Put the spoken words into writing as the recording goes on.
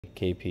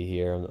KP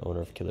here. I'm the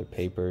owner of Killer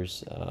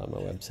Papers. My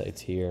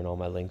website's here and all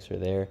my links are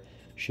there.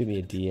 Shoot me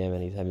a DM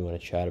anytime you want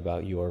to chat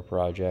about your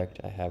project.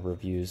 I have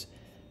reviews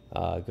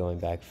going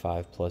back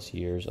 5+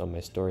 years on my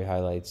story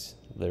highlights,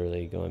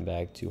 literally going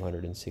back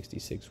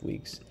 266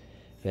 weeks.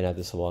 Been at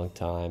this a long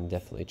time.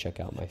 Definitely check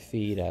out my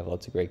feed. I have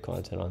lots of great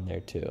content on there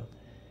too.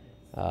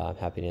 I'm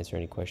happy to answer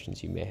any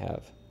questions you may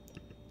have.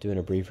 Doing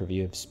a brief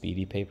review of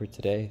SpeedyPaper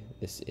today.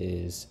 This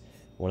is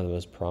one of the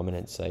most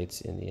prominent sites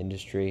in the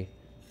industry.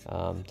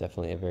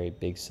 Definitely a very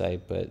big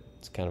site, but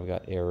it's kind of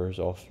got errors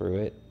all through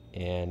it,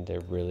 and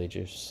they're really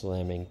just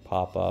slamming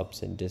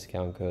pop-ups and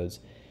discount codes,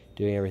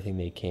 doing everything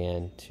they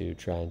can to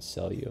try and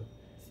sell you.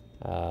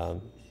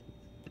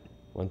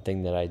 One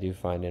thing that I do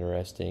find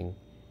interesting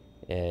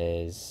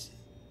is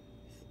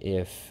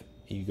if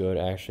you go to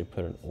actually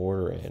put an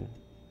order in,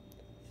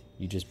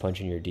 you just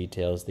punch in your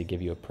details, they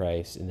give you a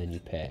price, and then you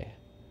pay.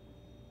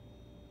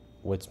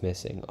 What's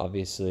missing?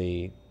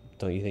 Obviously,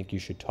 don't you think you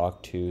should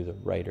talk to the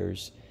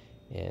writers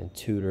and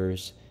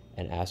tutors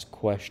and ask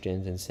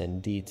questions and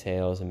send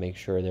details and make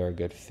sure they're a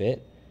good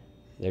fit?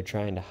 They're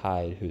trying to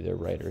hide who their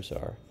writers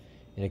are.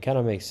 And it kind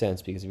of makes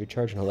sense, because if you're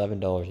charging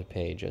 $11 a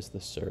page as the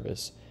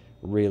service,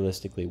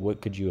 realistically, what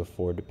could you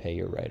afford to pay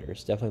your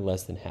writers? Definitely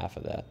less than half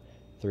of that.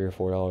 $3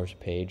 or $4 a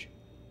page.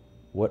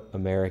 What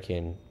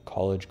American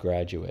college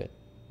graduate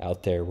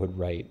out there would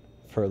write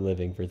for a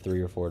living for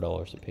 $3 or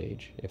 $4 a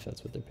page, if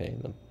that's what they're paying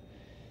them?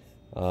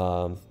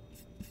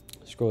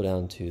 Scroll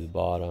down to the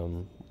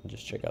bottom,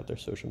 just check out their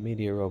social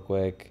media real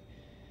quick.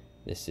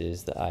 This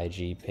is the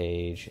IG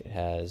page. It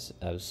has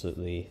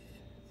absolutely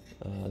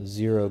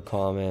 0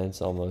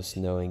 comments, almost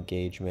no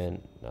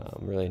engagement,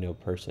 really no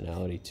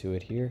personality to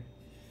it here.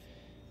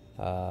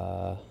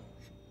 Yeah,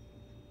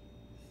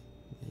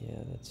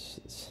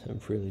 that's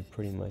really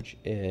pretty much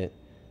it.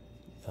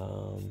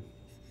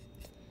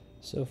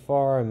 So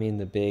far, I mean,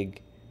 the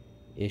big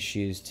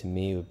issues to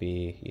me would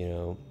be,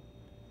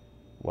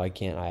 why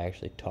can't I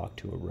actually talk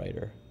to a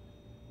writer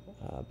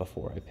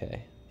before I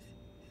pay?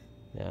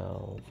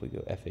 Now, if we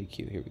go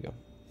FAQ, here we go.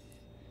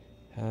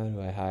 How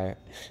do I hire?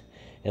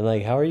 And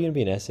how are you going to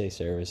be an essay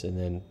service and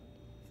then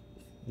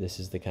this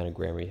is the kind of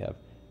grammar you have?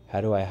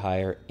 How do I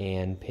hire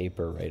an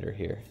paper writer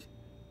here?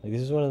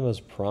 This is one of the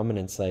most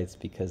prominent sites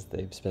because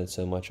they've spent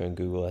so much on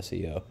Google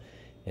SEO,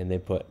 and they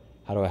put,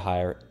 how do I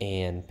hire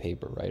an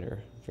paper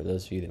writer? For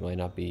those of you that might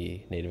not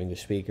be native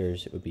English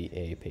speakers, it would be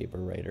a paper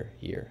writer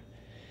here.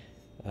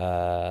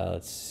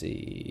 Let's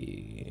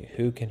see,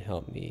 who can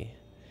help me?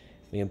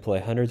 We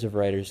employ hundreds of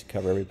writers to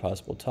cover every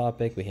possible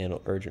topic. We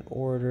handle urgent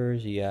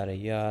orders, yada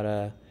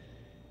yada.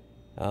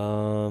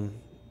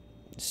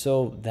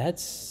 So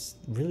that's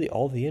really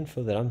all the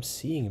info that I'm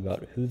seeing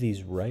about who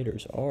these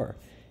writers are.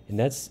 And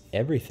that's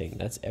everything.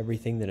 That's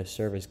everything that a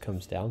service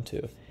comes down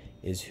to,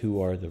 is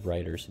who are the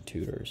writers and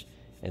tutors.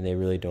 And they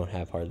really don't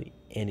have hardly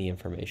any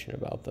information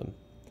about them.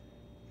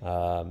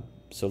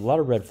 So a lot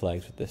of red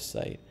flags with this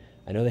site.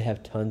 I know they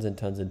have tons and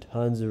tons and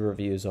tons of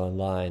reviews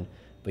online,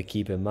 but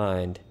keep in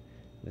mind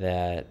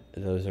that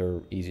those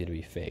are easy to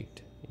be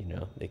faked.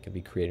 They could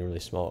be creating really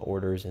small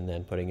orders and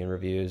then putting in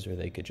reviews, or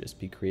they could just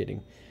be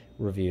creating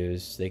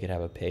reviews. They could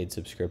have a paid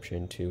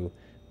subscription to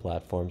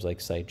platforms like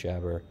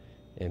SiteJabber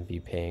and be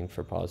paying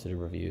for positive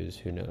reviews.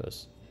 Who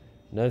knows?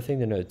 Another thing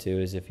to note too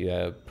is if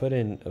you put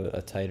in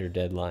a tighter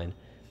deadline,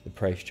 the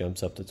price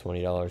jumps up to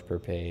 $20 per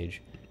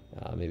page,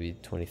 maybe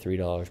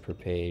 $23 per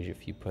page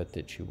if you put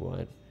that you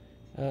want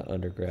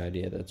undergrad.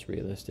 Yeah, that's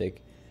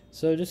realistic.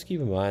 So just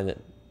keep in mind that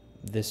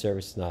this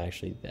service is not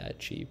actually that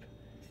cheap.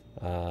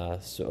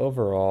 So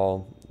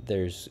overall,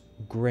 there's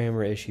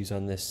grammar issues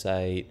on this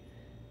site.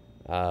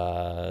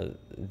 Let's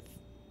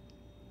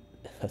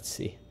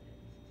see.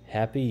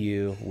 Happy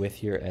you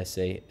with your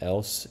essay,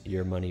 else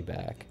your money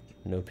back.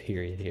 No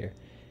period here.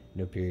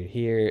 No period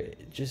here.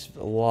 Just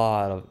a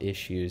lot of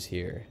issues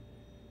here.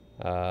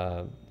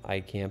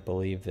 I can't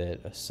believe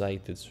that a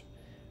site that's,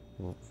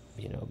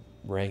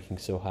 ranking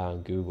so high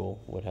on Google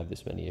would have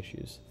this many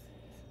issues.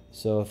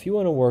 So if you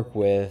want to work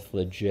with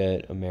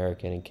legit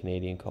American and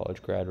Canadian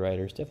college grad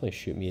writers, definitely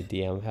shoot me a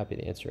DM. I'm happy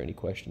to answer any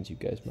questions you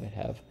guys might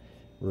have.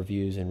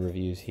 Reviews and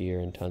reviews here,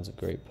 and tons of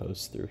great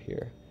posts through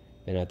here.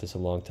 Been at this a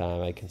long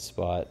time. I can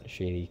spot a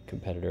shady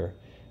competitor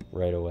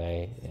right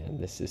away, and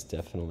this is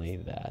definitely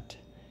that.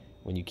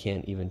 When you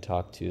can't even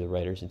talk to the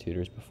writers and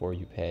tutors before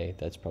you pay,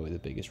 that's probably the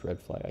biggest red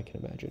flag I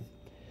can imagine.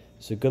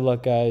 So good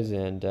luck, guys,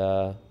 and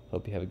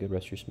hope you have a good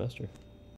rest of your semester.